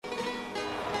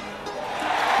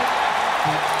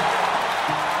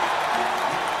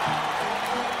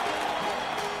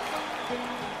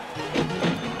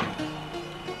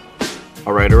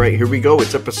All right, here we go.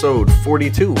 It's episode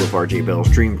 42 of RJ Bell's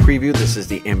Dream Preview. This is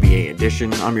the NBA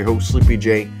edition. I'm your host, Sleepy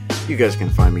J. You guys can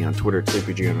find me on Twitter at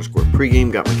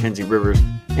SleepyJ_pregame. Got Mackenzie Rivers,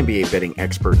 NBA betting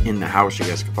expert in the house. You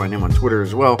guys can find him on Twitter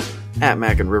as well, at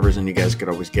Mac and Rivers, and you guys could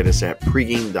always get us at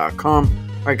pregame.com.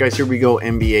 All right, guys, here we go.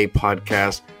 NBA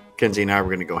podcast. Kenzie and I, we're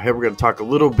going to go ahead. We're going to talk a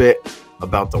little bit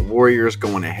about the Warriors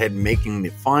going ahead and making the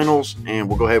finals, and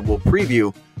we'll go ahead. We'll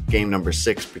preview game number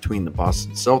 6 between the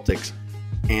Boston Celtics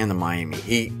and the Miami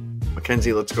Heat.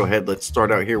 Mackenzie, let's go ahead. Let's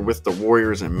start out here with the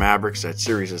Warriors and Mavericks. That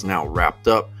series is now wrapped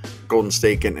up. Golden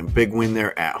State getting a big win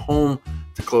there at home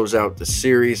to close out the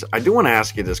series. I do want to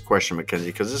ask you this question, Mackenzie,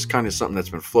 because this is kind of something that's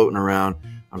been floating around.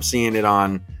 I'm seeing it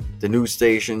on the news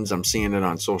stations. I'm seeing it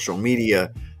on social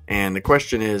media. And the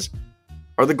question is,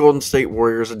 are the Golden State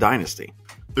Warriors a dynasty?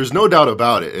 There's no doubt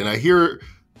about it. And I hear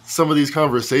some of these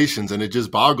conversations and it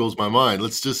just boggles my mind.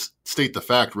 Let's just state the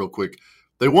fact real quick.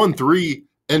 They won 3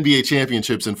 NBA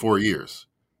championships in 4 years.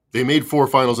 They made 4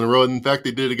 finals in a row. In fact,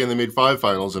 they did it again. They made 5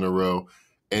 finals in a row.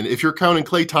 And if you're counting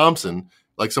Klay Thompson,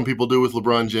 like some people do with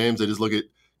LeBron James, they just look at,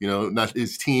 not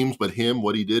his teams, but him,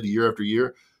 what he did year after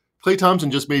year. Klay Thompson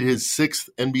just made his 6th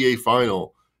NBA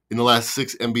final in the last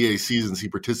 6 NBA seasons he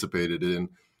participated in.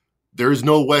 There is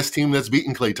no West team that's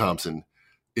beaten Klay Thompson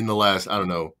in the last,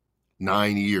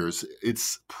 9 years.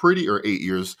 It's pretty, or 8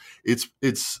 years.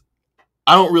 It's.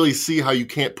 I don't really see how you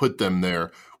can't put them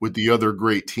there with the other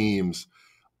great teams.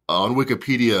 On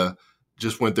Wikipedia,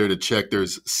 just went there to check.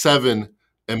 There's 7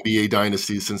 NBA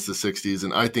dynasties since the 60s,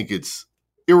 and I think it's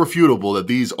irrefutable that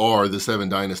these are the 7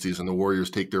 dynasties, and the Warriors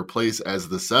take their place as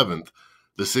the 7th.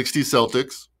 The 60s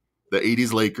Celtics, the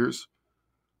 80s Lakers,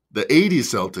 the 80s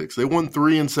Celtics. They won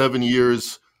 3 in 7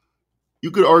 years. You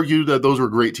could argue that those were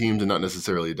great teams and not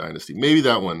necessarily a dynasty. Maybe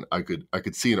that one I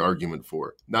could see an argument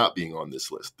for not being on this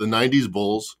list. The 90s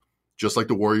Bulls, just like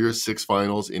the Warriors, 6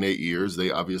 finals in 8 years. They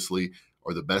obviously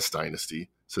are the best dynasty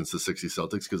since the 60s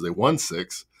Celtics because they won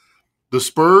 6. The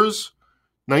Spurs,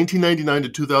 1999 to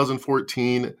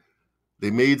 2014,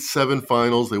 they made 7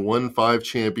 finals. They won 5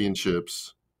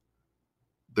 championships.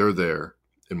 They're there,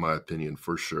 in my opinion,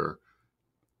 for sure.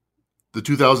 The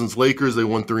 2000s Lakers, they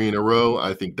won 3 in a row.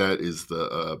 I think that is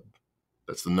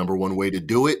that's the number one way to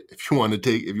do it. If you want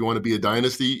to be a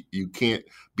dynasty, you can't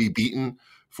be beaten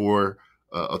for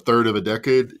a third of a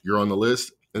decade. You're on the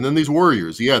list. And then these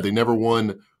Warriors, they never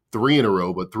won 3 in a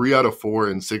row, but 3 out of 4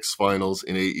 in 6 finals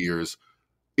in 8 years.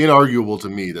 Inarguable to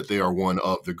me that they are one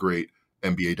of the great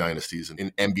NBA dynasties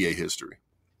in NBA history.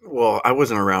 Well, I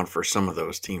wasn't around for some of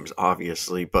those teams,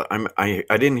 obviously, but I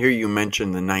didn't hear you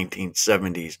mention the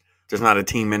 1970s. There's not a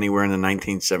team anywhere in the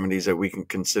 1970s that we can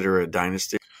consider a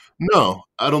dynasty? No,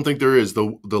 I don't think there is.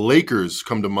 The Lakers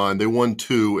come to mind. They won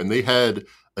 2, and they had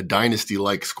a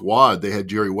dynasty-like squad. They had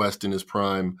Jerry West in his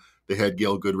prime. They had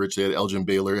Gail Goodrich. They had Elgin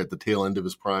Baylor at the tail end of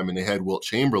his prime, and they had Wilt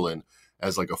Chamberlain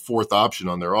as like a 4th option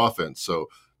on their offense. So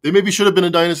they maybe should have been a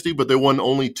dynasty, but they won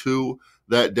only 2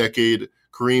 that decade.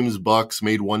 Kareem's Bucks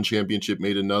made 1 championship,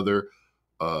 made another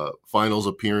finals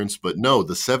appearance. But no,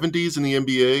 the 70s in the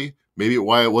NBA, maybe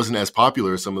why it wasn't as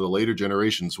popular as some of the later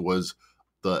generations, was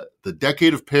the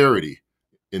decade of parity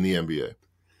in the NBA.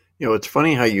 It's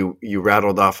funny how you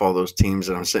rattled off all those teams,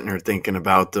 and I'm sitting here thinking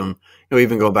about them.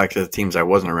 Even go back to the teams I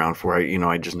wasn't around for.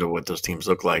 I just know what those teams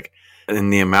look like,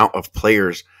 and the amount of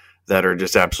players that are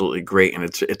just absolutely great. And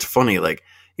it's funny,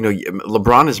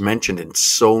 LeBron is mentioned in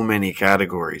so many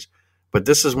categories, but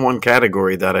this is one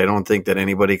category that I don't think that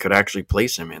anybody could actually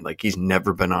place him in. He's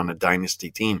never been on a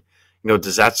dynasty team.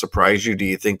 Does that surprise you? Do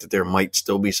you think that there might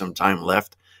still be some time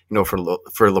left, for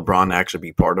LeBron to actually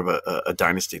be part of a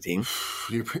dynasty team?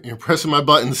 You're pressing my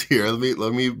buttons here.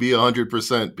 Let me be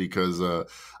 100% because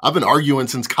I've been arguing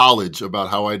since college about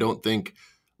how I don't think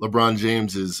LeBron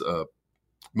James's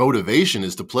motivation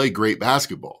is to play great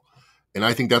basketball, and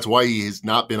I think that's why he has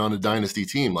not been on a dynasty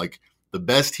team. The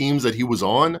best teams that he was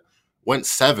on went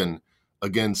 7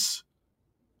 against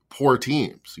poor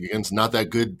teams, against not that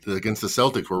good, against the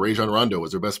Celtics where Rajon Rondo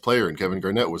was their best player and Kevin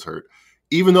Garnett was hurt.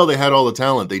 Even though they had all the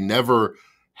talent, they never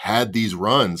had these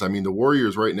runs. I mean, the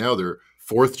Warriors right now, their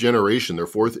 4th generation, their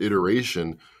 4th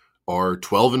iteration, are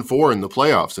 12-4 in the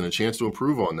playoffs and a chance to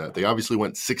improve on that. They obviously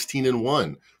went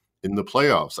 16-1 in the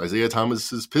playoffs. Isaiah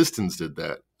Thomas's Pistons did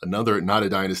that. Another, not a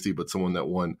dynasty, but someone that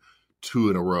won 2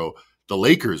 in a row. The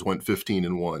Lakers went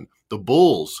 15-1. The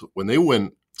Bulls, when they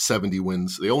went 70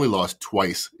 wins, they only lost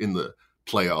twice in the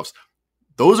playoffs.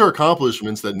 Those are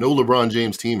accomplishments that no LeBron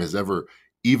James team has ever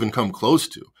even come close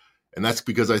to. And that's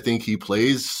because I think he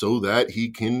plays so that he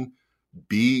can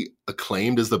be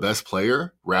acclaimed as the best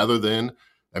player rather than,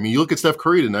 you look at Steph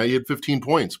Curry tonight, he had 15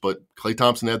 points, but Klay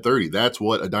Thompson had 30. That's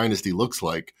what a dynasty looks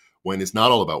like when it's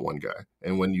not all about one guy.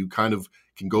 And when you kind of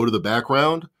can go to the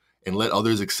background and let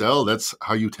others excel, that's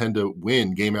how you tend to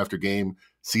win game after game,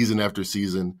 season after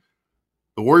season.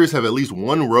 The Warriors have at least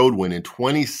one road win in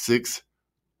 26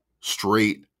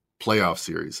 straight playoff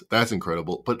series. That's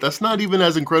incredible. But that's not even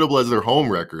as incredible as their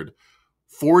home record.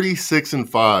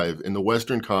 46-5 in the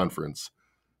Western Conference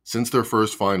since their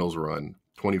first finals run,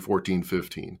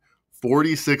 2014-15.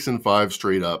 46-5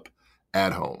 straight up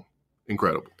at home.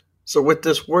 Incredible. So with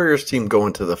this Warriors team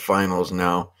going to the finals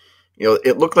now,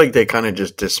 it looked like they kind of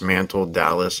just dismantled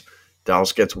Dallas.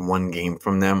 Dallas gets one game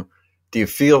from them. Do you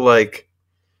feel like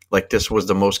this was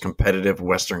the most competitive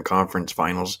Western Conference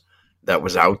finals that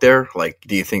was out there? Like,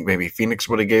 do you think maybe Phoenix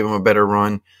would have gave them a better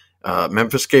run?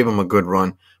 Memphis gave them a good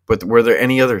run. But were there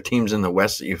any other teams in the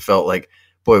West that you felt like,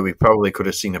 boy, we probably could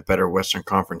have seen a better Western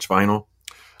Conference final?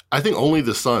 I think only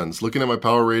the Suns. Looking at my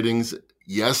power ratings,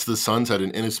 yes, the Suns had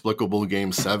an inexplicable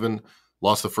Game 7,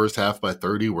 lost the first half by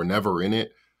 30, were never in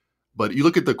it. But you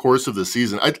look at the course of the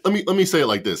season, let me say it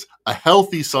like this. A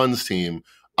healthy Suns team,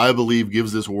 I believe,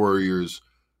 gives this Warriors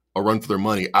a run for their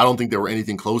money. I don't think they were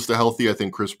anything close to healthy. I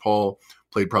think Chris Paul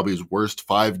played probably his worst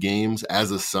 5 games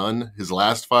as a Sun, his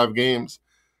last 5 games.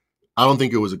 I don't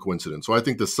think it was a coincidence. So I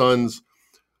think the Suns,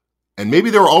 and maybe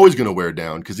they were always going to wear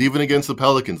down, because even against the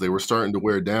Pelicans, they were starting to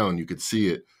wear down. You could see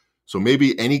it. So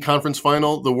maybe any conference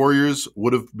final, the Warriors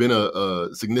would have been a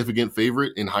significant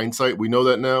favorite in hindsight. We know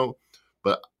that now.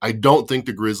 But I don't think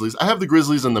the Grizzlies, I have the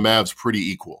Grizzlies and the Mavs pretty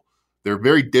equal. They're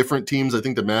very different teams. I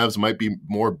think the Mavs might be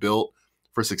more built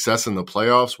for success in the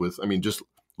playoffs with, just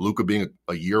Luka being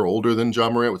a year older than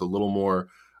Ja Morant with a little more,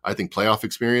 I think, playoff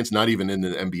experience, not even in the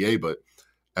NBA, but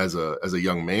as a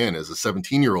young man, as a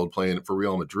 17-year-old playing for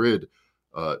Real Madrid,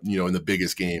 in the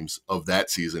biggest games of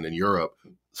that season in Europe.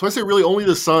 So I say really only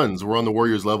the Suns were on the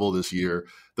Warriors level this year.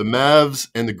 The Mavs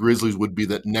and the Grizzlies would be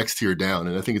the next tier down,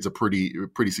 and I think it's a pretty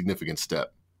significant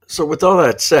step. So with all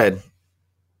that said,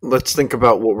 let's think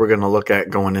about what we're going to look at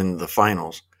going into the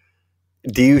finals.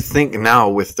 Do you think now,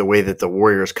 with the way that the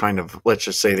Warriors kind of, let's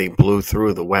just say they blew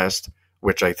through the West,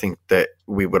 which I think that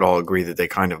we would all agree that they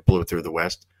kind of blew through the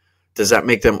West, does that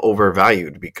make them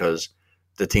overvalued because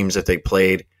the teams that they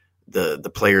played,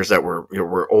 the players that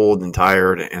were old and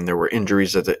tired, and there were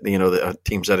injuries that the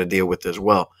teams had to deal with as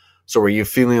well? So are you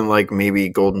feeling like maybe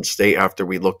Golden State, after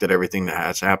we looked at everything that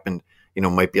has happened,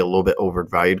 might be a little bit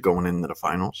overvalued going into the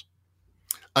finals?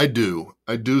 I do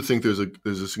think there's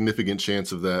a significant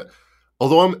chance of that.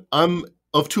 Although I'm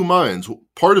of two minds.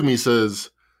 Part of me says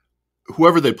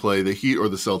whoever they play, the Heat or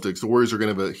the Celtics, the Warriors are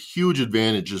going to have a huge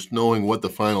advantage just knowing what the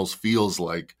finals feels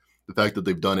like. The fact that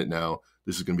they've done it now,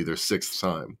 this is going to be their 6th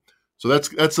time. So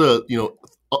that's a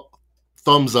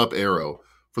thumbs up arrow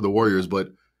for the Warriors. But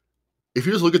if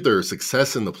you just look at their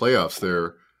success in the playoffs,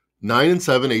 they're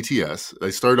 9-7 ATS.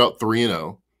 They started out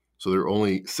 3-0, so they're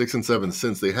only 6-7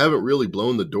 since. They haven't really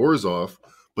blown the doors off,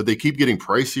 but they keep getting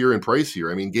pricier and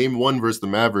pricier. Game 1 versus the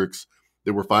Mavericks,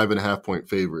 they were 5.5-point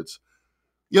favorites.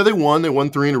 Yeah, they won. They won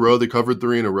 3 in a row. They covered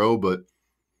 3 in a row, but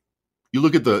you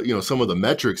look at the some of the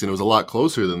metrics, and it was a lot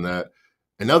closer than that.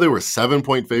 And now they were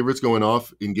 7-point favorites going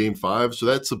off in Game 5, so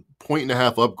that's a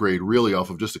 1.5 upgrade really off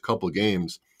of just a couple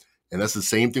games. And that's the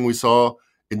same thing we saw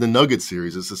in the Nuggets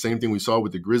series. It's the same thing we saw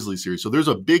with the Grizzlies series. So there's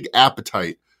a big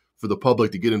appetite for the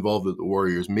public to get involved with the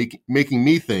Warriors, making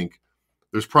me think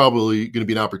there's probably going to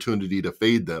be an opportunity to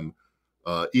fade them,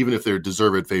 even if they're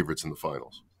deserved favorites in the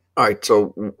finals. All right,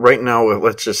 so right now,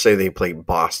 let's just say they play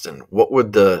Boston. What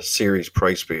would the series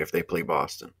price be if they play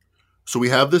Boston? So we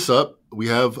have this up. We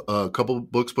have a couple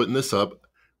of books putting this up.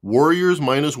 Warriors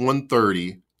minus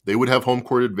 130. They would have home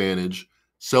court advantage.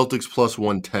 Celtics plus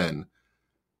 110.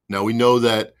 Now we know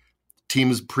that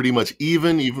teams pretty much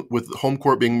even with home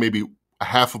court being maybe a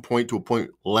half a point to a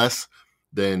point less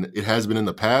than it has been in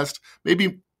the past.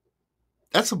 Maybe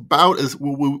that's about as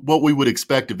what we would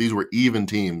expect if these were even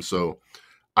teams. So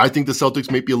I think the Celtics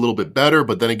may be a little bit better,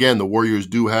 but then again, the Warriors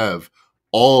do have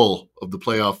all of the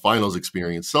playoff finals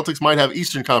experience. Celtics might have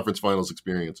Eastern Conference finals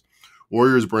experience.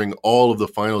 Warriors bring all of the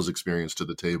finals experience to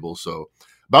the table. So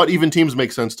about even teams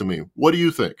make sense to me. What do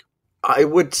you think? I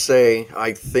would say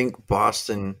I think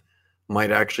Boston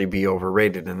might actually be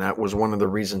overrated, and that was one of the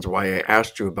reasons why I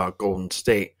asked you about Golden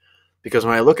State. Because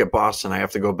when I look at Boston, I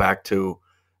have to go back to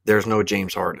there's no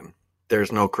James Harden.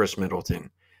 There's no Chris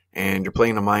Middleton. And you're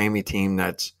playing a Miami team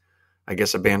that's, I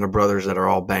guess, a band of brothers that are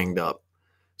all banged up.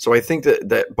 So I think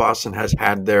that Boston has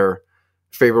had their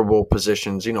favorable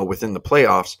positions, within the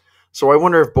playoffs. So I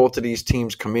wonder if both of these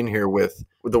teams come in here with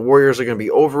the Warriors are going to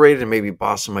be overrated and maybe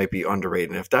Boston might be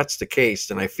underrated. And if that's the case,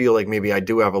 then I feel like maybe I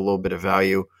do have a little bit of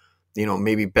value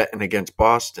maybe betting against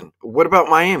Boston. What about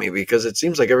Miami? Because it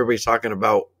seems like everybody's talking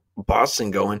about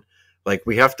Boston going. Like,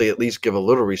 we have to at least give a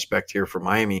little respect here for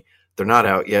Miami. They're not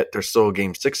out yet. There's still a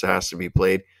game 6 that has to be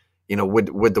played.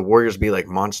 Would the Warriors be like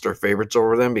monster favorites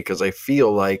over them? Because I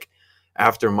feel like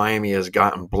after Miami has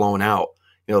gotten blown out,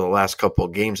 the last couple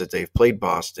of games that they've played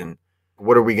Boston,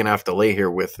 what are we going to have to lay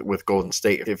here with Golden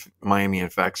State if Miami, in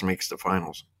fact, makes the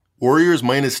finals? Warriors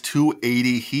minus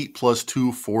 280, Heat plus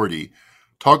 240.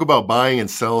 Talk about buying and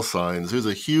sell signs. There's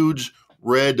a huge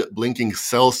red blinking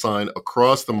sell sign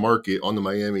across the market on the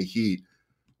Miami Heat.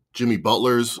 Jimmy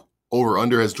Butler's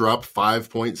over-under has dropped 5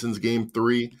 points since Game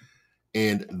 3.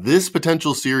 And this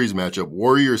potential series matchup,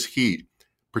 Warriors-Heat,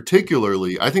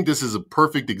 particularly, I think this is a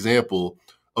perfect example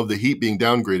of the Heat being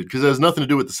downgraded because it has nothing to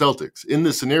do with the Celtics. In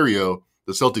this scenario,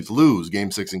 the Celtics lose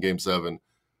Game 6 and Game 7,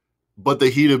 but the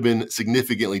Heat have been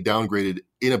significantly downgraded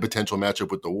in a potential matchup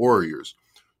with the Warriors.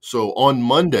 So on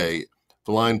Monday,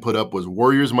 the line put up was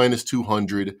Warriors minus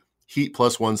 200, Heat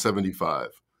plus 175.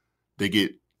 They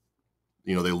get,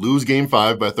 they lose Game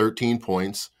 5 by 13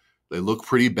 points. They look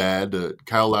pretty bad.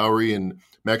 Kyle Lowry and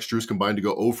Max Strus combined to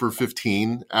go 0 for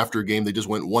 15 after a game. They just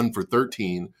went 1 for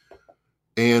 13.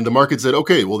 And the market said,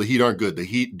 okay, well, the Heat aren't good. The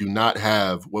Heat do not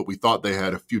have what we thought they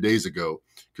had a few days ago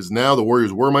because now the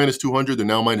Warriors were minus 200. They're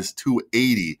now minus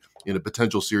 280 in a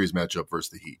potential series matchup versus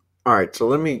the Heat. All right, so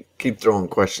let me keep throwing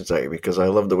questions at you because I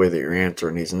love the way that you're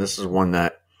answering these. And this is one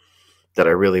that I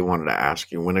really wanted to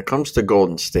ask you. When it comes to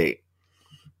Golden State,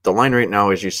 the line right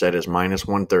now, as you said, is minus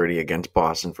 130 against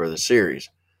Boston for the series.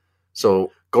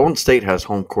 So Golden State has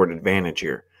home court advantage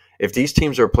here. If these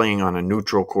teams are playing on a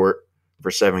neutral court for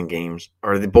 7 games,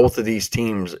 are both of these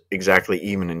teams exactly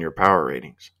even in your power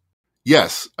ratings?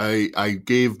 Yes, I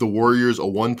gave the Warriors a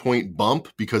 1-point bump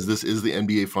because this is the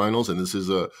NBA Finals and this is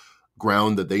a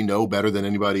ground that they know better than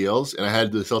anybody else. And I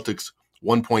had the Celtics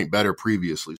 1 point better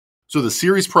previously. So the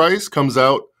series price comes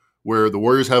out where the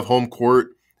Warriors have home court,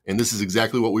 and this is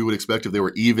exactly what we would expect if they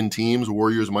were even teams,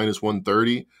 Warriors minus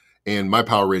 130. And my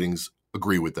power ratings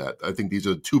agree with that. I think these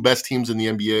are the 2 best teams in the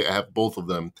NBA. I have both of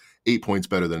them 8 points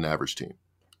better than an average team.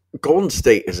 Golden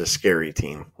State is a scary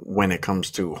team when it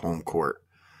comes to home court.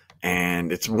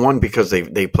 And it's one because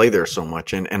they play there so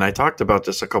much. And I talked about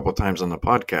this a couple of times on the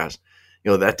podcast.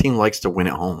 That team likes to win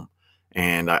at home.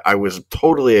 And I was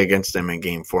totally against them in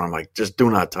Game 4. I'm like, just do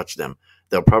not touch them.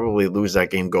 They'll probably lose that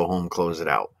game, go home, close it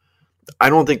out. I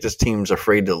don't think this team's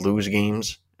afraid to lose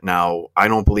games. Now, I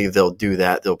don't believe they'll do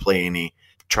that. They'll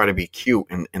try to be cute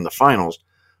in the finals.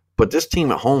 But this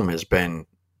team at home has been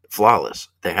flawless.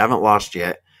 They haven't lost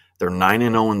yet. They're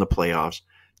 9-0 in the playoffs.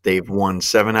 They've won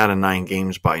 7 out of 9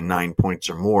 games by 9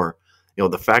 points or more.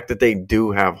 The fact that they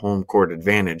do have home court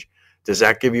advantage, does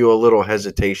that give you a little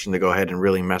hesitation to go ahead and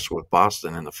really mess with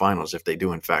Boston in the finals if they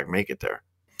do, in fact, make it there?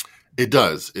 It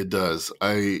does. It does.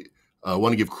 I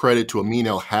want to give credit to Amin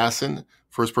El Hassan,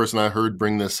 first person I heard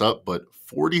bring this up, but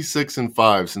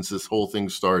 46-5 since this whole thing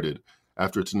started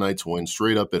after tonight's win,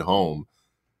 straight up at home.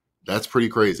 That's pretty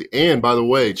crazy. And by the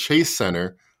way, Chase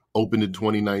Center opened in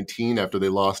 2019 after they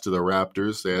lost to the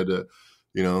Raptors. They had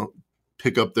to,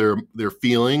 pick up their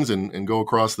feelings and go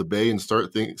across the bay and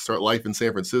start life in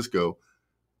San Francisco.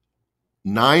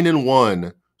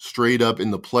 9-1 straight up in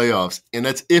the playoffs, and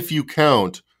that's if you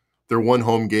count their one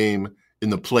home game in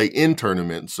the play-in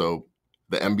tournament. So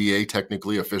the NBA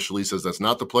technically officially says that's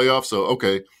not the playoffs. So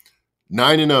okay,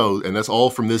 9-0, and that's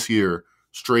all from this year,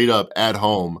 straight up at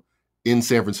home in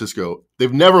San Francisco.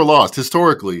 They've never lost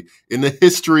historically in the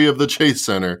history of the Chase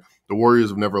Center. The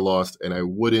Warriors have never lost, and I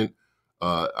wouldn't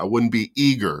be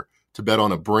eager to bet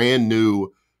on a brand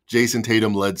new Jason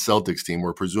Tatum-led Celtics team.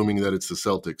 We're presuming that it's the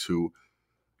Celtics who,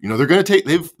 they're going to take.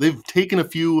 They've taken a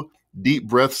few deep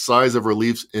breath sighs of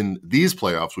relief in these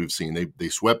playoffs. We've seen they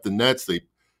swept the Nets. They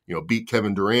beat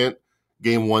Kevin Durant.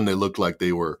 Game 1, they looked like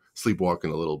they were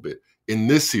sleepwalking a little bit. In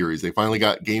this series, they finally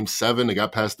got Game 7. They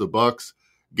got past the Bucks.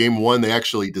 Game 1, they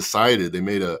actually decided. They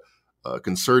made a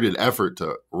concerted effort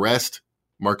to rest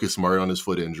Marcus Smart on his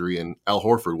foot injury, and Al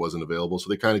Horford wasn't available, so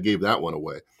they kind of gave that one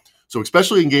away. So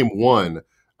especially in Game 1,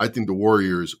 I think the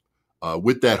Warriors,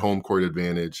 with that home court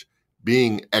advantage,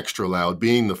 being extra loud,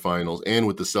 being the finals, and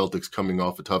with the Celtics coming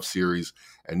off a tough series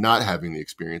and not having the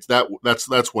experience,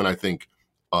 that's when I think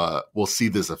we'll see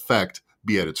this effect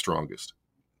be at its strongest.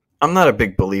 I'm not a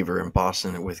big believer in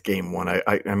Boston with Game 1.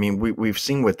 I mean, we've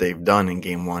seen what they've done in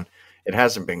Game 1. It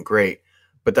hasn't been great,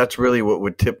 but that's really what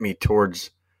would tip me towards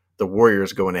the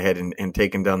Warriors going ahead and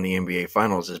taking down the NBA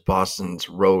Finals is Boston's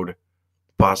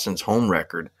home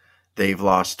record. They've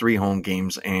lost 3 home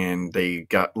games, and they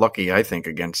got lucky, I think,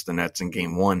 against the Nets in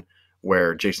Game 1,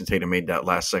 where Jason Tatum made that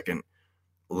last-second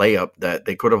layup that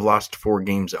they could have lost 4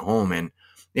 games at home. And,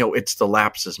 it's the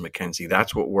lapses, Mackenzie.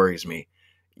 That's what worries me.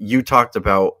 You talked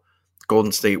about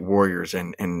Golden State Warriors,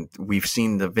 and we've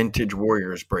seen the vintage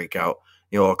Warriors break out,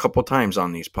 a couple times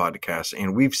on these podcasts,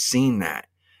 and we've seen that.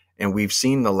 And we've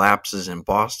seen the lapses in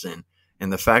Boston,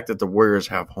 and the fact that the Warriors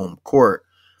have home court,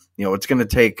 it's going to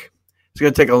take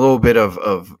a little bit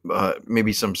of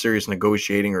maybe some serious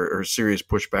negotiating or serious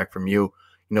pushback from you,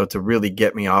 to really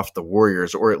get me off the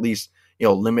Warriors, or at least,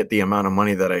 limit the amount of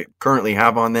money that I currently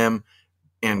have on them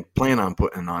and plan on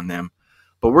putting on them.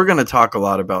 But we're going to talk a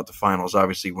lot about the finals,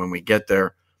 obviously, when we get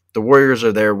there. The Warriors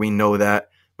are there. We know that.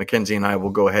 Mackenzie and I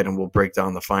will go ahead and we'll break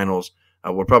down the finals.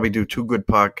 We'll probably do 2 good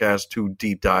podcasts, 2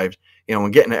 deep dives,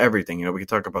 and get into everything. We can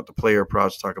talk about the player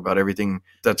props, talk about everything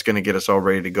that's going to get us all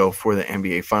ready to go for the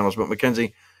NBA finals. But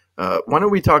Mackenzie, why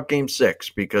don't we talk Game 6?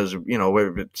 Because,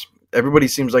 everybody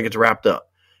seems like it's wrapped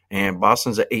up. And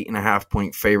Boston's an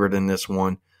 8.5-point favorite in this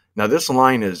one. Now, is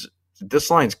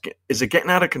it getting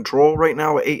out of control right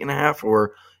now at 8.5?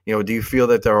 Or, do you feel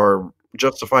that there are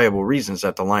justifiable reasons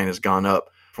that the line has gone up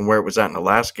from where it was at in the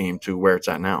last game to where it's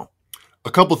at now?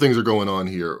 A couple things are going on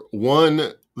here.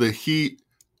 One, the Heat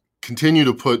continue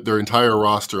to put their entire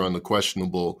roster on the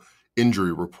questionable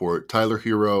injury report. Tyler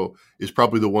Hero is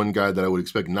probably the one guy that I would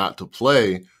expect not to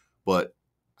play, but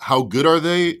how good are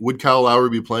they? Would Kyle Lowry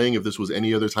be playing if this was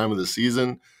any other time of the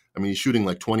season? I mean, he's shooting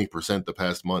like 20% the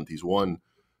past month. He's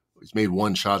made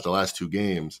 1 shot the last 2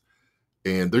 games,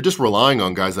 and they're just relying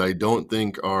on guys that I don't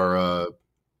think are,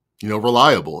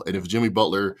 reliable. And if Jimmy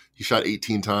Butler, he shot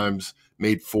 18 times,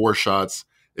 made 4 shots.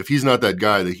 If he's not that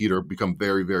guy, the Heat are become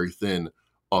very, very thin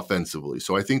offensively.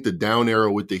 So I think the down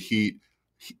arrow with the Heat,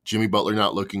 Jimmy Butler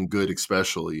not looking good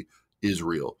especially, is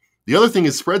real. The other thing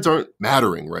is spreads aren't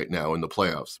mattering right now in the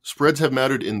playoffs. Spreads have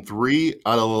mattered in 3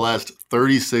 out of the last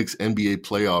 36 NBA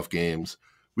playoff games.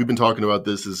 We've been talking about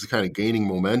this as kind of gaining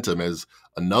momentum as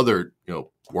another,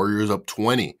 Warriors up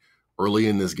 20 early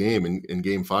in this game, in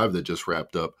Game 5 that just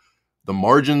wrapped up. The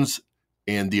margins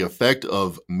and the effect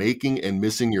of making and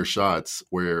missing your shots,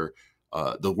 where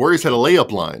the Warriors had a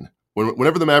layup line.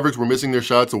 Whenever the Mavericks were missing their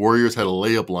shots, the Warriors had a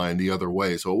layup line the other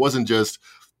way. So it wasn't just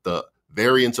the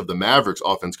variance of the Mavericks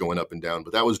offense going up and down,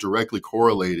 but that was directly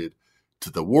correlated to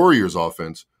the Warriors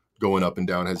offense going up and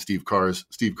down, as Steve Kerr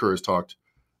has talked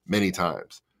many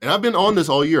times. And I've been on this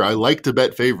all year. I like to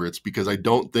bet favorites because I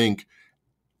don't think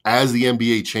as the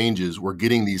NBA changes, we're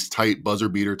getting these tight buzzer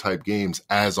beater type games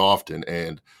as often.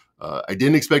 And I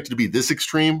didn't expect it to be this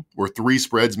extreme where 3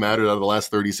 spreads mattered out of the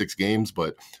last 36 games,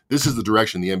 but this is the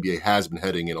direction the NBA has been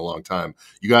heading in a long time.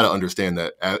 You got to understand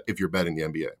that if you're betting the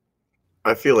NBA.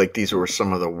 I feel like these were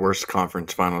some of the worst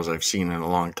conference finals I've seen in a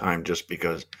long time, just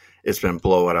because it's been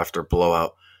blowout after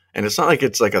blowout. And it's not like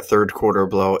it's like a third quarter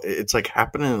blowout. It's like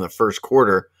happening in the first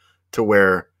quarter to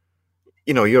where,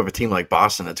 you have a team like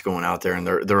Boston that's going out there and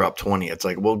they're up 20. It's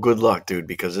like, well, good luck, dude,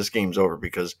 because this game's over,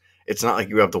 because it's not like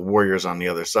you have the Warriors on the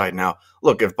other side. Now,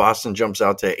 look, if Boston jumps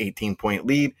out to an 18-point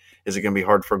lead, is it going to be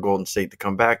hard for Golden State to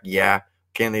come back? Yeah.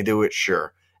 Can they do it?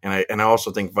 Sure. And I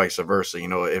also think vice versa.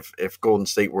 If Golden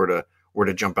State were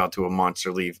to jump out to a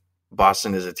monster lead,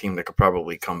 Boston is a team that could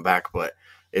probably come back, but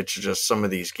it's just some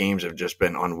of these games have just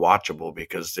been unwatchable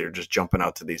because they're just jumping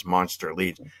out to these monster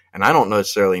leads. And I don't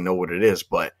necessarily know what it is,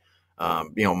 but,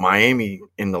 Miami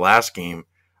in the last game,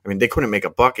 I mean, they couldn't make a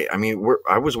bucket. I mean,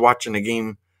 I was watching a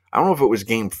game, I don't know if it was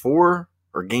Game 4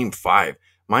 or Game 5.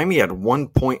 Miami had 1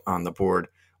 point on the board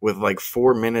with like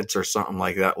 4 minutes or something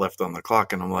like that left on the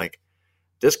clock. And I'm like,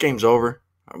 this game's over.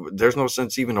 There's no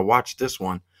sense even to watch this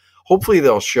one. Hopefully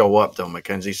they'll show up, though,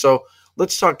 Mackenzie. So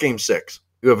let's talk Game 6.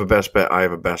 You have a best bet. I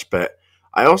have a best bet.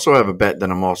 I also have a bet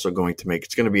that I'm also going to make.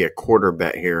 It's going to be a quarter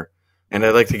bet here, and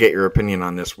I'd like to get your opinion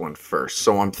on this one first.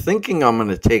 So I'm thinking I'm going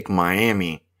to take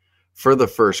Miami for the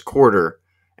first quarter,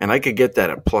 and I could get that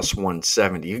at plus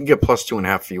 170. You can get plus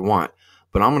 2.5 if you want,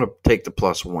 but I'm going to take the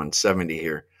plus 170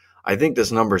 here. I think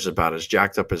this number is about as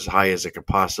jacked up as high as it could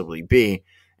possibly be,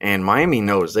 and Miami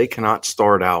knows they cannot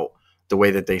start out the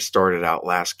way that they started out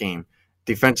last game.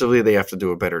 Defensively, they have to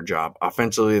do a better job.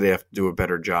 Offensively, they have to do a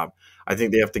better job. I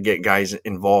think they have to get guys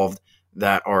involved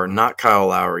that are not Kyle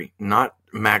Lowry, not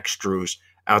Max Strus,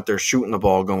 out there shooting the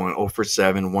ball going 0 for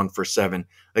 7, 1 for 7.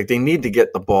 Like, they need to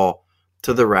get the ball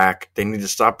to the rack. They need to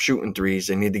stop shooting threes.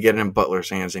 They need to get it in Butler's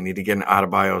hands. They need to get it in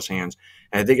Adebayo's hands.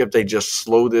 And I think if they just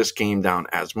slow this game down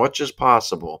as much as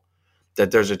possible,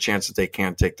 that there's a chance that they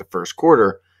can take the first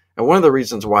quarter. And one of the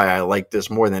reasons why I like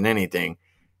this more than anything,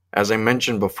 as I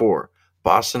mentioned before,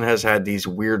 Boston has had these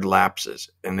weird lapses,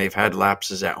 and they've had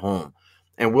lapses at home.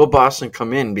 And will Boston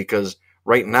come in? Because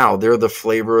right now they're the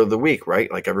flavor of the week,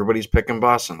 right? Like, everybody's picking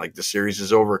Boston. Like, the series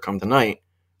is over come tonight.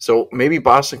 So maybe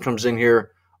Boston comes in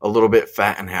here a little bit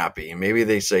fat and happy. And maybe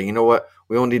they say, you know what,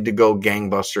 we don't need to go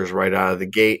gangbusters right out of the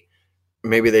gate.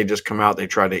 Maybe they just come out, they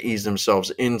try to ease themselves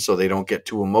in so they don't get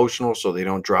too emotional, so they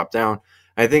don't drop down.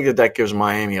 I think that gives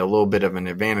Miami a little bit of an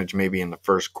advantage maybe in the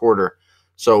first quarter.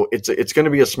 So it's going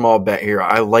to be a small bet here.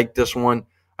 I like this one.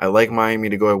 I like Miami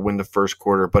to go ahead and win the first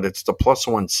quarter, but it's the plus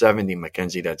 170,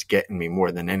 Mackenzie, that's getting me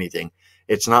more than anything.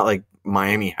 It's not like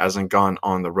Miami hasn't gone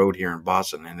on the road here in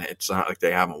Boston, and it's not like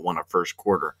they haven't won a first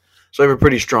quarter. So I have a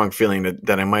pretty strong feeling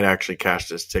that I might actually cash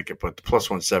this ticket, but the plus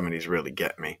 170s really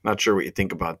get me. Not sure what you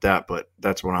think about that, but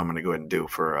that's what I'm going to go ahead and do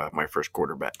for my first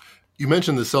quarter bet. You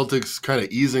mentioned the Celtics kind of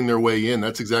easing their way in.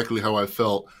 That's exactly how I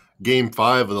felt Game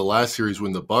 5 of the last series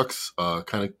when the Bucks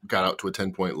kind of got out to a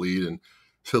 10-point lead and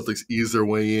Celtics eased their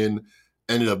way in,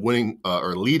 ended up winning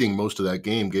or leading most of that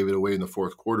game, gave it away in the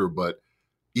fourth quarter. But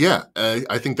yeah,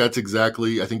 I think that's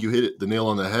exactly – I think you hit the nail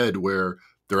on the head where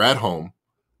they're at home.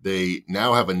 They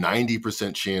now have a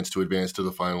 90% chance to advance to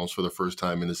the finals for the first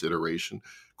time in this iteration.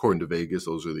 According to Vegas,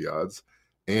 those are the odds.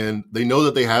 And they know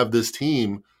that they have this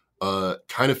team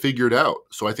kind of figured out.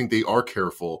 So I think they are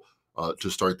careful to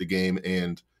start the game.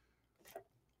 And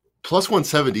plus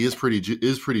 170 is pretty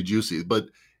juicy. But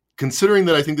considering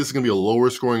that I think this is going to be a lower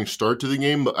scoring start to the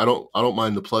game, but I don't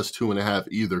mind the plus 2.5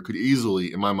 either. Could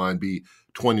easily, in my mind, be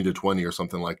 20-20 or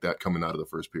something like that coming out of the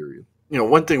first period. You know,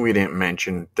 one thing we didn't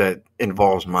mention that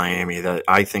involves Miami that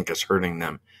I think is hurting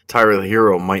them, Tyler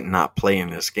Hero might not play in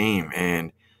this game.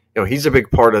 And, you know, he's a big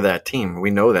part of that team.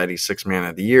 We know that. He's sixth man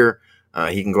of the year.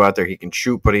 He can go out there, he can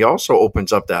shoot, but he also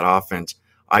opens up that offense,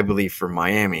 I believe, for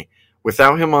Miami.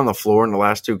 Without him on the floor in the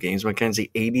last two games,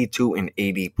 Mackenzie, 82 and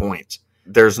 80 points.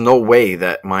 There's no way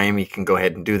that Miami can go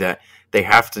ahead and do that. They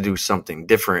have to do something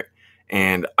different.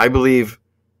 And I believe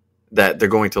that they're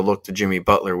going to look to Jimmy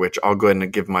Butler, which I'll go ahead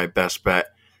and give my best bet.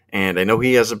 And I know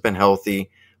he hasn't been healthy,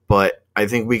 but I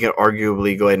think we can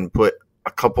arguably go ahead and put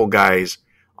a couple guys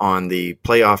on the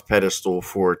playoff pedestal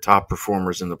for top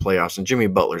performers in the playoffs, and Jimmy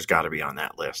Butler's got to be on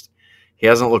that list. He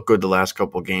hasn't looked good the last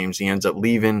couple games. He ends up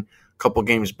leaving a couple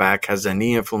games back, has a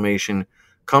knee inflammation,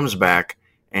 comes back,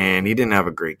 and he didn't have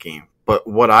a great game. But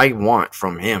what I want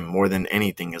from him more than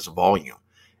anything is volume.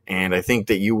 And I think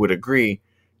that you would agree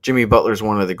Jimmy Butler's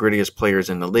one of the grittiest players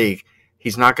in the league.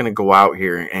 He's not going to go out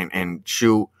here and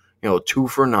shoot, 2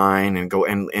 for 9 and go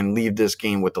and leave this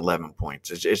game with 11 points.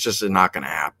 It's just not going to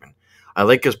happen. I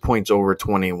like his points over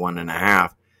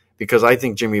 21.5 because I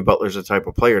think Jimmy Butler's the type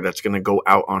of player that's going to go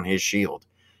out on his shield.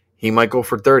 He might go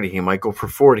for 30. He might go for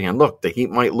 40. And look, the Heat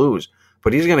might lose.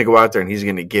 But he's going to go out there and he's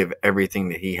going to give everything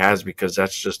that he has because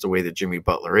that's just the way that Jimmy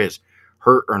Butler is.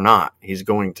 Hurt or not, he's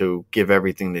going to give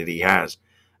everything that he has.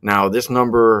 Now, this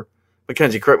number,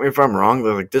 Mackenzie, correct me if I'm wrong,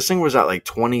 but this thing was at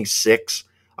 26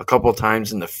 a couple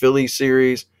times in the Philly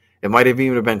series. It might have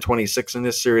even been 26 in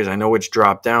this series. I know it's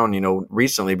dropped down,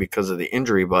 recently because of the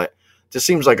injury, but this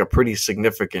seems like a pretty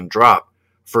significant drop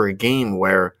for a game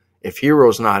where if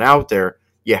Hero's not out there,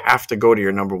 you have to go to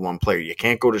your number one player. You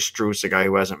can't go to Strus, a guy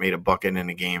who hasn't made a bucket in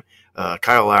a game.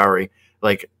 Kyle Lowry,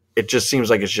 it just seems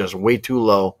like it's just way too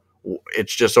low.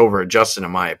 It's just over-adjusted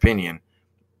in my opinion.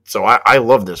 So I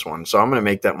love this one. So I'm going to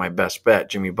make that my best bet.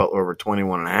 Jimmy Butler over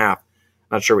 21.5.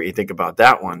 Not sure what you think about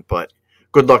that one, but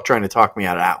good luck trying to talk me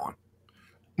out of that one.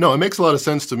 No, it makes a lot of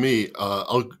sense to me.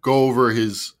 I'll go over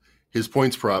his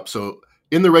points prop. So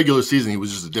in the regular season, he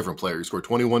was just a different player. He scored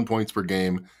 21 points per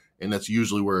game, and that's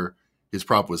usually where his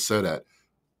prop was set at.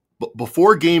 But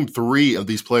before Game 3 of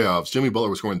these playoffs, Jimmy Butler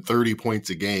was scoring 30 points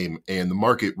a game, and the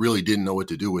market really didn't know what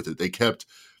to do with it. They kept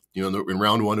 – in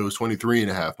round one, it was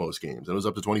 23.5 most games. And it was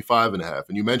up to 25.5.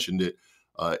 And you mentioned it.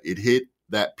 It hit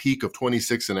that peak of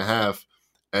 26.5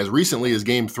 as recently as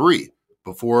Game 3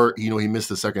 before, he missed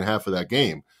the second half of that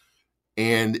game.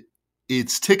 And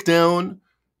it's ticked down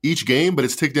each game, but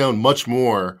it's ticked down much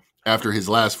more after his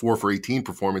last 4 for 18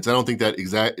 performance. I don't think that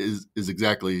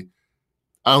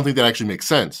I don't think that actually makes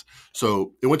sense.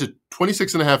 So it went to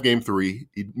 26.5 Game 3.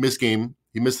 He missed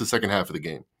the second half of the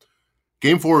game.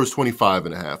 Game 4 was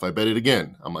 25.5. I bet it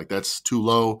again. I'm like, that's too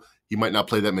low. He might not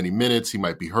play that many minutes. He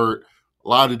might be hurt. A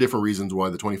lot of different reasons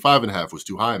why the 25.5 was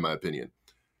too high, in my opinion.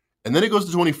 And then it goes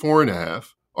to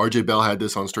 24.5. RJ Bell had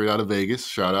this on Straight Out of Vegas.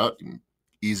 Shout out.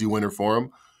 Easy winner for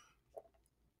him.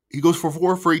 He goes for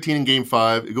 4 for 18 in Game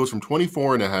 5. It goes from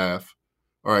 24.5.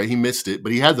 All right, he missed it,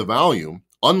 but he had the volume.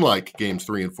 Unlike Games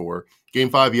 3 and 4. Game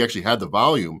 5, he actually had the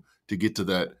volume to get to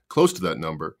that, close to that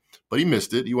number. But he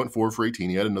missed it. He went 4 for 18.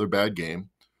 He had another bad game.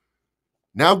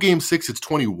 Now Game 6, it's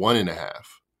 21.5.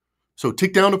 So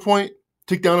tick down a point,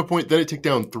 then it ticked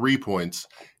down 3 points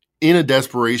in a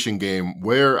desperation game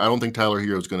where I don't think Tyler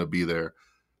Hero is going to be there.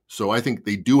 So I think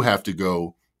they do have to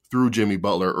go through Jimmy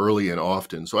Butler early and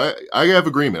often. So I have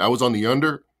agreement. I was on the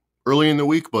under early in the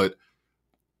week, but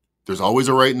there's always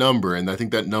a right number, and I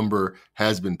think that number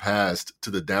has been passed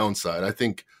to the downside. I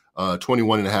think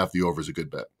 21.5 the over is a good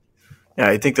bet. Yeah,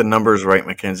 I think the number is right,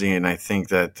 Mackenzie, and I think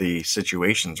that the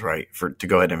situation's right to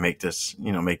go ahead and make this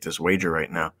wager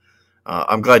right now.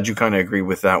 I'm glad you kind of agree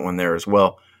with that one there as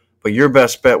well. But your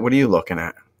best bet, what are you looking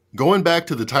at? Going back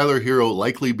to the Tyler Hero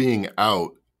likely being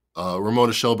out,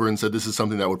 Ramona Shelburne said this is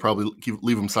something that would probably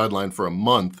leave him sidelined for a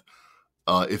month.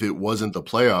 If it wasn't the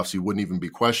playoffs, he wouldn't even be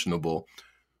questionable.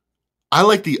 I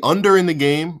like the under in the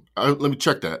game. Let me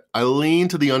check that. I lean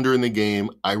to the under in the game.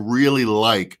 I really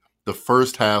like the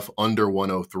first half under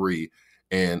 103.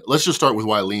 And let's just start with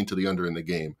why I lean to the under in the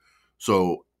game.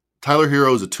 So Tyler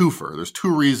Hero is a twofer. There's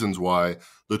two reasons why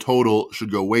the total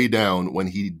should go way down when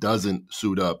he doesn't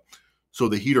suit up. So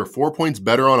the Heat are 4 points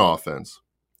better on offense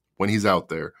when he's out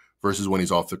there versus when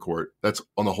he's off the court. That's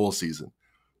on the whole season.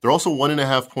 They're also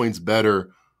 1.5 points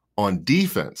better on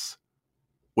defense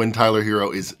when Tyler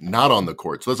Hero is not on the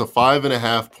court. So that's a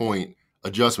 5.5 point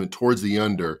adjustment towards the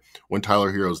under when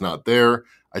Tyler Hero is not there.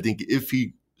 I think if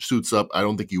he suits up, I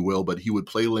don't think he will, but he would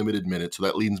play limited minutes. So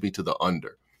that leads me to the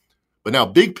under. But now,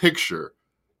 big picture,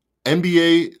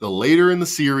 NBA, the later in the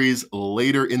series,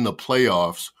 later in the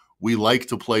playoffs, we like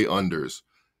to play unders.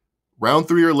 Round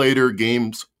 3 or later,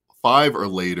 games 5 or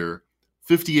later,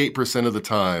 58% of the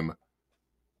time,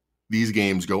 these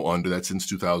games go under. That's since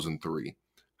 2003.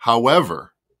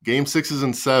 However, game 6s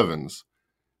and 7s,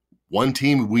 one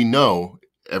team we know,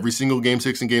 every single game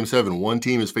 6 and game 7, one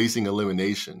team is facing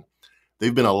elimination.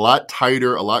 They've been a lot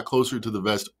tighter, a lot closer to the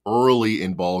vest early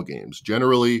in ball games.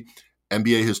 Generally,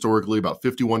 NBA historically, about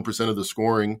 51% of the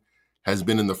scoring has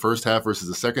been in the first half versus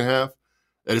the second half.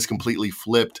 That is completely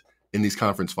flipped in these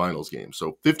conference finals games.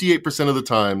 So 58% of the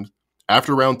time,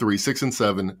 after round 3, 6 and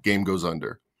 7, game goes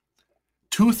under.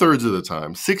 2/3 of the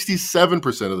time,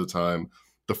 67% of the time,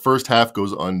 the first half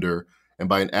goes under, and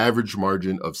by an average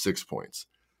margin of 6 points.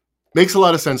 Makes a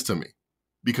lot of sense to me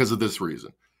because of this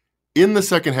reason. In the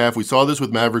second half, we saw this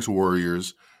with Mavericks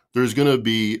Warriors. There's going to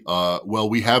be,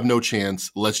 we have no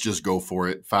chance. Let's just go for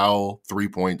it. Foul, 3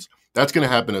 points. That's going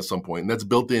to happen at some point, and that's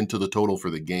built into the total for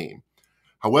the game.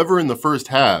 However, in the first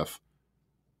half,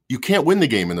 you can't win the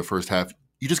game in the first half.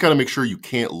 You just got to make sure you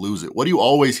can't lose it. What do you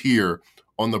always hear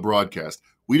on the broadcast?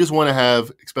 We just want to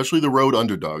have, especially the road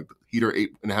underdog, Heat are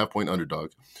 8.5 point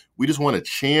underdogs. We just want a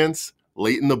chance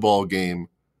late in the ball game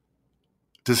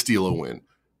to steal a win.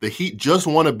 The Heat just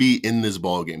want to be in this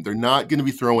ball game. They're not going to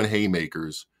be throwing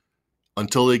haymakers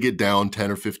until they get down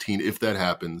 10 or 15, if that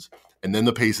happens, and then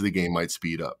the pace of the game might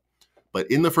speed up. But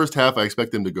in the first half, I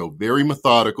expect them to go very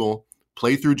methodical,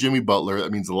 play through Jimmy Butler.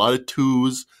 That means a lot of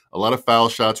twos, a lot of foul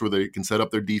shots where they can set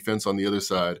up their defense on the other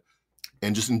side,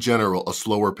 and just in general, a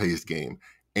slower paced game.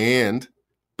 And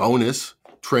bonus,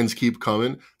 trends keep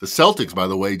coming. The Celtics, by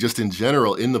the way, just in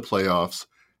general in the playoffs,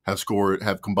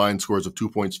 have combined scores of 2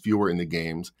 points fewer in the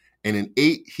games. And in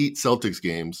 8 Heat Celtics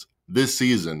games this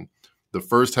season, the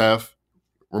first half,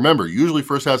 remember, usually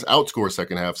first halves outscore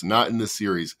second halves, not in this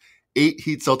series. 8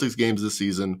 Heat Celtics games this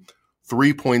season,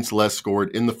 3 points less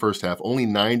scored in the first half, only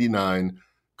 99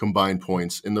 combined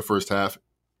points in the first half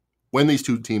when these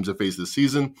two teams have faced this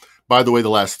season. By the way, the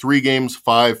last 3 games,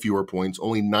 5 fewer points,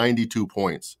 only 92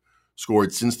 points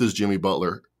scored since this Jimmy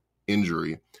Butler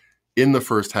injury in the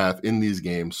first half in these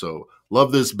games. So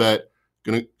love this bet.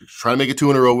 Going to try to make it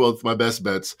 2 in a row with my best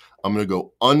bets. I'm going to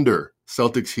go under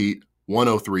Celtics Heat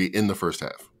 103 in the first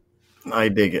half. I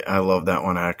dig it. I love that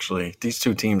one, actually. These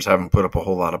two teams haven't put up a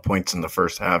whole lot of points in the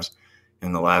first halves.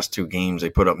 In the last 2 games, they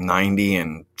put up 90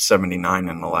 and 79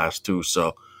 in the last 2.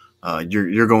 So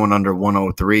you're going under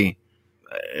 103.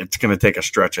 It's going to take a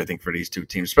stretch, I think, for these two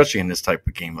teams, especially in this type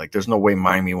of game. Like, there's no way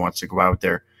Miami wants to go out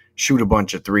there, shoot a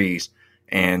bunch of threes,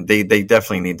 and they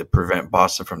definitely need to prevent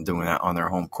Boston from doing that on their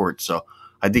home court. So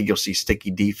I think you'll see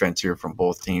sticky defense here from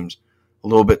both teams, a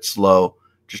little bit slow,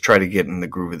 just try to get in the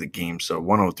groove of the game. So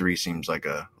 103 seems like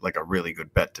a really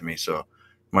good bet to me. So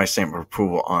my stamp of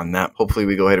approval on that. Hopefully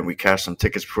we go ahead and we cash some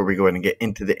tickets before we go ahead and get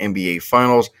into the NBA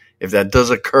Finals. If that does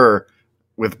occur,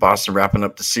 with Boston wrapping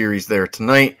up the series there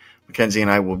tonight, Mackenzie and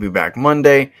I will be back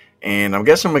Monday. And I'm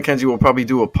guessing Mackenzie will probably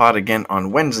do a pod again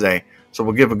on Wednesday. So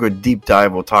we'll give a good deep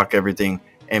dive. We'll talk everything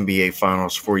NBA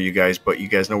Finals for you guys. But you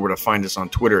guys know where to find us on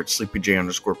Twitter at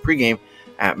SleepyJ_pregame,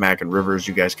 at Mac and Rivers.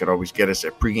 You guys could always get us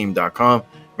at pregame.com.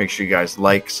 Make sure you guys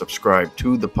like, subscribe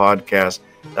to the podcast.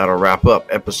 That'll wrap up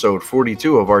episode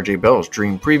 42 of RJ Bell's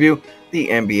Dream Preview, the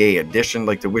NBA edition. I'd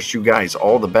like to wish you guys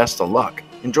all the best of luck.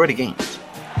 Enjoy the games.